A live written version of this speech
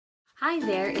Hi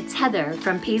there, it's Heather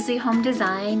from Paisley Home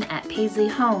Design at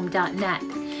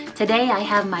paisleyhome.net. Today I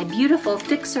have my beautiful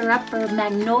fixer-upper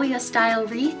Magnolia style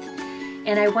wreath,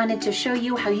 and I wanted to show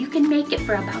you how you can make it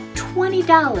for about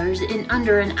 $20 in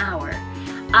under an hour.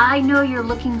 I know you're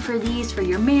looking for these for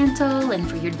your mantle and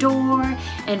for your door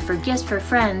and for gifts for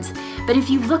friends, but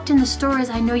if you've looked in the stores,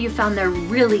 I know you found they're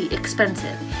really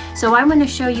expensive. So I want to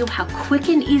show you how quick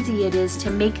and easy it is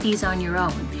to make these on your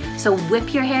own. So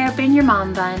whip your hair up in your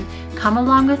mom bun, come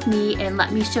along with me and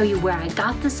let me show you where I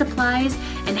got the supplies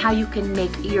and how you can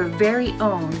make your very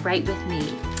own right with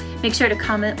me. Make sure to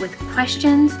comment with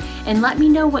questions and let me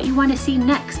know what you want to see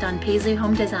next on Paisley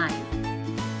Home Design.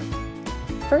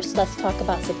 First, let's talk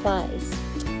about supplies.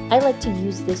 I like to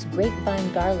use this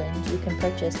grapevine garland you can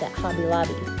purchase at Hobby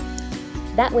Lobby.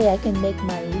 That way I can make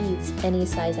my wreaths any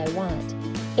size I want,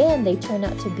 and they turn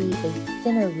out to be a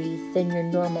thinner wreath than your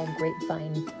normal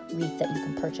grapevine wreath that you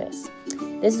can purchase.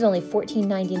 This is only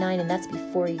 $14.99 and that's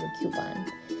before your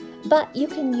coupon. But you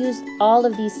can use all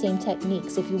of these same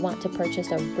techniques if you want to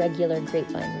purchase a regular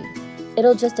grapevine wreath.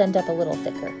 It'll just end up a little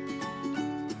thicker.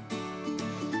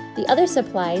 The other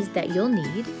supplies that you'll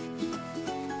need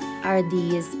are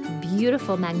these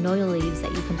beautiful magnolia leaves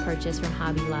that you can purchase from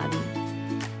Hobby Lobby.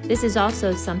 This is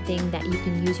also something that you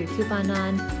can use your coupon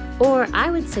on, or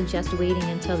I would suggest waiting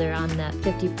until they're on the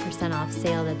 50% off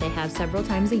sale that they have several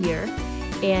times a year.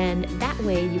 And that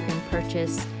way you can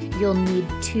purchase, you'll need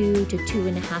 2 to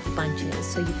 2.5 bunches,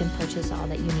 so you can purchase all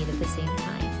that you need at the same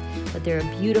time. But they're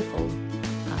a beautiful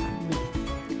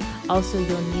leaf. Also,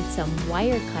 you'll need some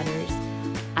wire cutters.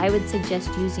 I would suggest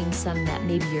using some that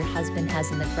maybe your husband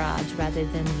has in the garage rather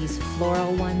than these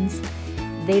floral ones.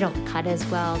 They don't cut as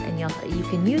well, and you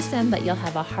can use them, but you'll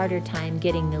have a harder time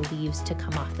getting the leaves to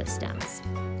come off the stems.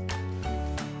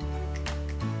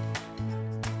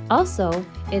 Also,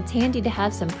 it's handy to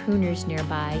have some pruners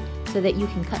nearby so that you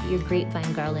can cut your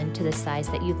grapevine garland to the size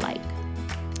that you'd like.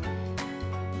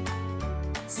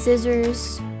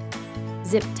 Scissors,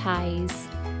 zip ties,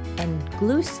 and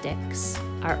glue sticks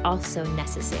are also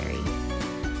necessary.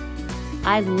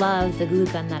 I love the glue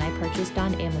gun that I purchased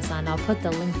on Amazon. I'll put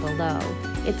the link below.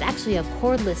 It's actually a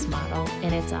cordless model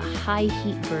and it's a high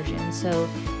heat version, so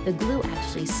the glue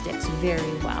actually sticks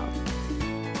very well.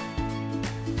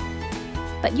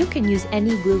 But you can use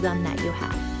any glue gun that you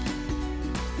have.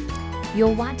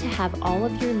 You'll want to have all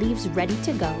of your leaves ready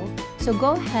to go, so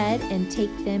go ahead and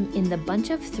take them in the bunch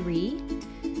of 3.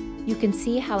 You can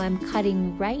see how I'm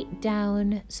cutting right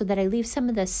down so that I leave some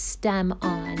of the stem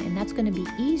on, and that's going to be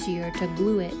easier to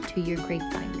glue it to your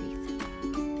grapevine wreath.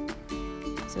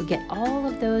 So get all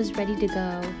of those ready to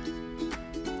go,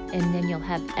 and then you'll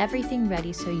have everything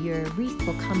ready so your wreath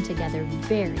will come together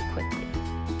very quickly.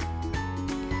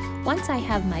 Once I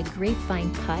have my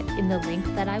grapevine cut in the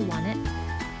length that I want it,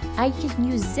 I can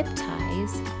use zip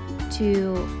ties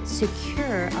to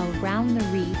secure around the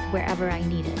wreath wherever I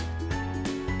need it.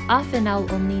 Often I'll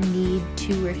only need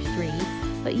 2 or 3,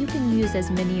 but you can use as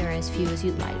many or as few as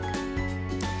you'd like.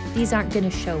 These aren't going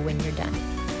to show when you're done.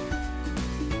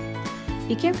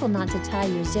 Be careful not to tie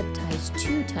your zip ties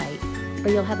too tight,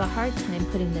 or you'll have a hard time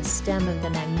putting the stem of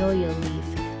the magnolia leaf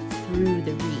through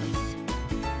the wreath.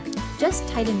 Just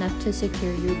tight enough to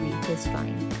secure your wreath is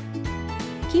fine.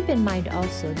 Keep in mind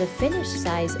also, the finished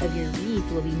size of your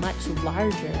wreath will be much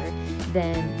larger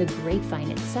than the grapevine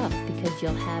itself because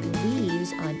you'll have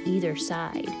leaves on either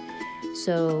side.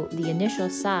 So the initial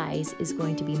size is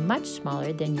going to be much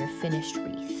smaller than your finished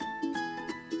wreath.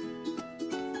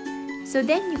 So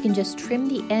then you can just trim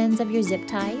the ends of your zip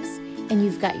ties and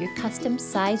you've got your custom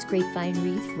size grapevine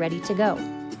wreath ready to go.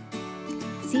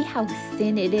 See how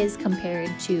thin it is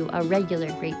compared to a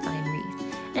regular grapevine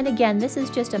wreath. And again, this is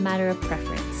just a matter of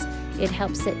preference. It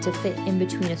helps it to fit in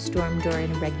between a storm door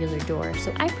and a regular door,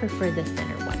 so I prefer the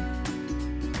thinner one.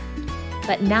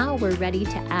 But now we're ready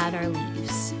to add our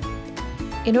leaves.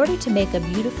 In order to make a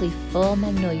beautifully full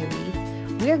magnolia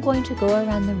wreath, we are going to go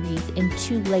around the wreath in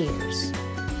 2 layers.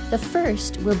 The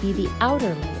first will be the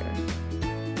outer layer,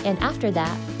 and after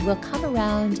that, we'll come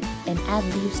around and add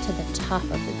leaves to the top of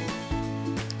the wreath.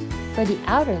 For the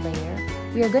outer layer,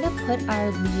 we are going to put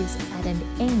our leaves at an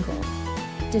angle.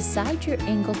 Decide your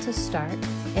angle to start,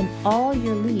 and all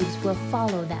your leaves will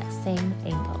follow that same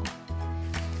angle.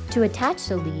 To attach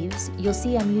the leaves, you'll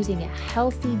see I'm using a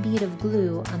healthy bead of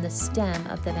glue on the stem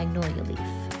of the magnolia leaf.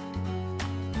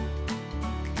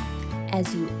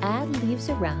 As you add leaves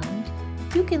around,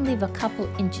 you can leave a couple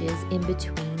inches in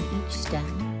between each stem.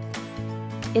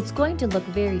 It's going to look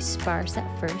very sparse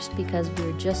at first because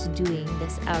we're just doing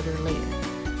this outer layer.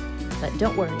 But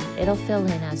don't worry, it'll fill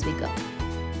in as we go.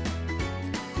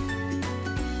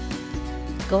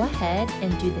 Go ahead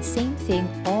and do the same thing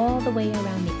all the way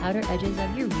around the outer edges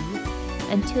of your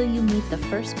wreath until you meet the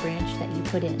first branch that you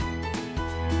put in.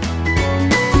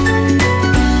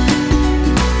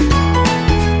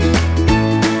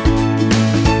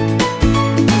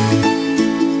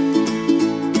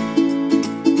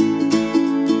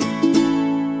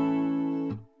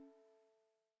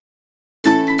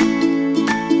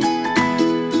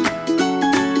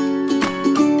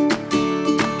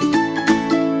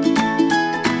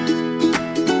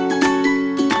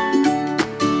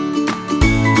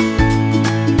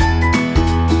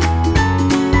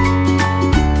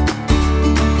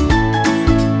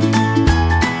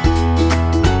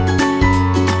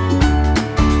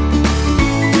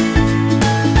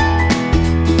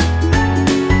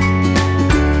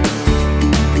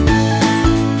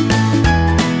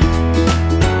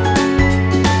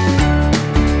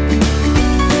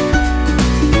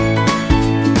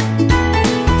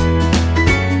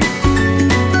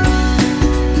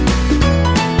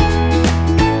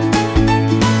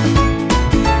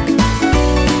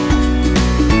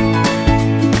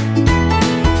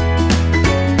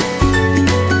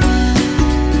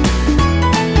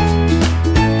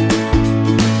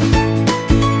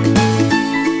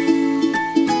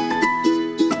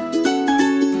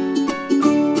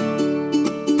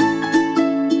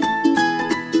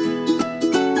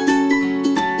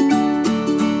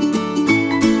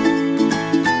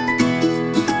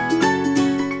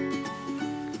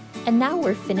 And now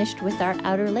we're finished with our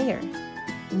outer layer.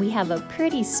 We have a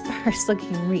pretty sparse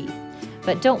looking wreath,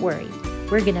 but don't worry,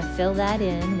 we're gonna fill that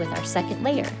in with our second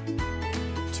layer.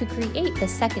 To create the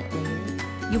second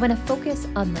layer, you wanna focus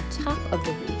on the top of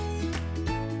the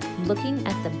wreath, looking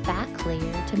at the back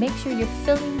layer to make sure you're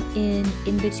filling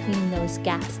in between those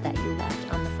gaps that you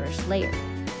left on the first layer.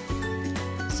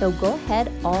 So go ahead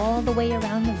all the way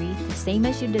around the wreath, the same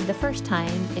as you did the first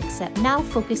time, except now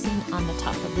focusing on the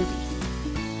top of the wreath.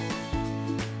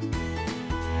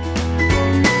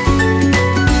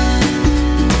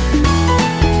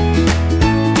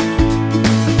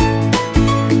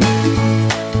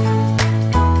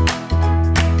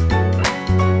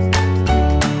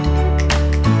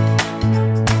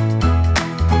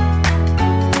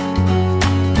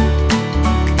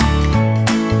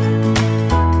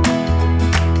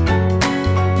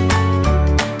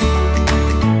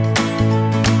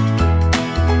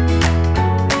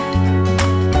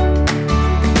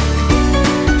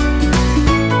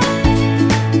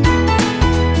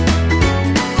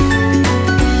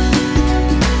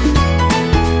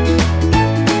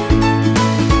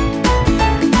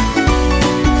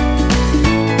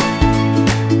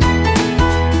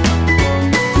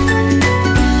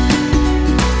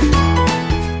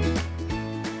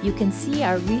 You can see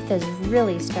our wreath is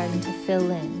really starting to fill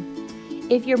in.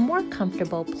 If you're more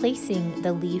comfortable placing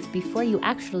the leaf before you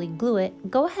actually glue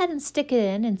it, go ahead and stick it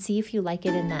in and see if you like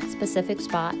it in that specific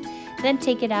spot. Then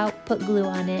take it out, put glue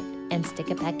on it, and stick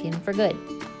it back in for good.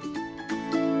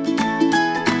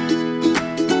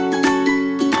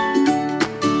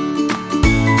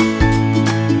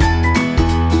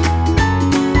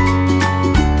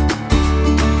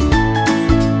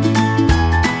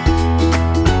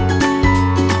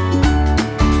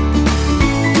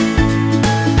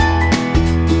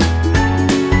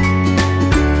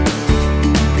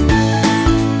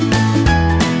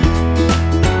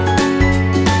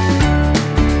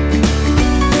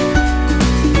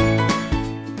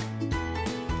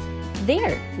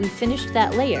 There, we finished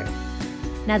that layer.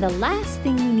 Now the last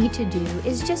thing you need to do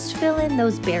is just fill in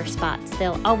those bare spots.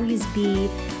 There'll always be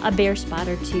a bare spot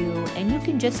or two, and you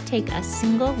can just take a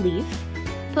single leaf,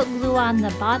 put glue on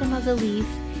the bottom of the leaf,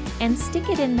 and stick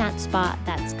it in that spot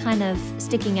that's kind of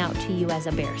sticking out to you as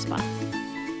a bare spot.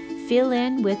 Fill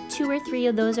in with 2 or 3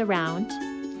 of those around,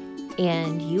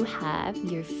 and you have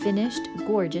your finished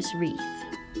gorgeous wreath.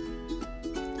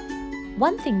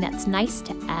 One thing that's nice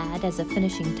to add as a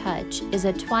finishing touch is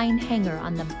a twine hanger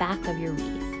on the back of your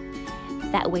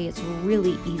wreath. That way it's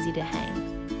really easy to hang.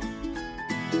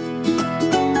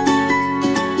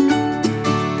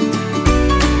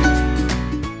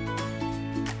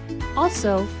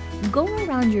 Also, go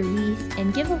around your wreath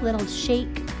and give a little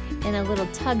shake and a little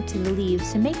tug to the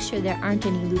leaves to make sure there aren't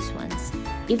any loose ones.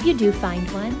 If you do find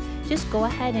one, just go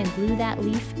ahead and glue that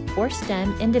leaf or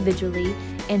stem individually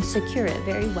and secure it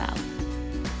very well.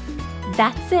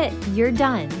 That's it, you're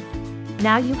done.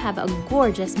 Now you have a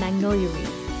gorgeous magnolia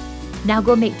wreath. Now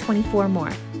go make 24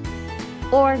 more.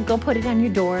 Or go put it on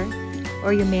your door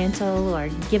or your mantle or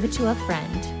give it to a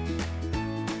friend.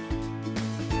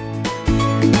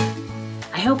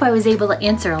 I hope I was able to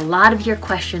answer a lot of your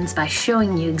questions by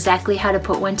showing you exactly how to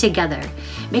put one together.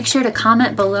 Make sure to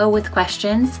comment below with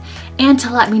questions and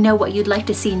to let me know what you'd like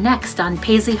to see next on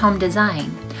Paisley Home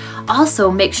Design. Also,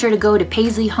 make sure to go to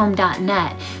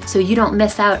paisleyhome.net so you don't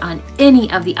miss out on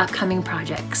any of the upcoming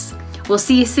projects. We'll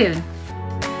see you soon.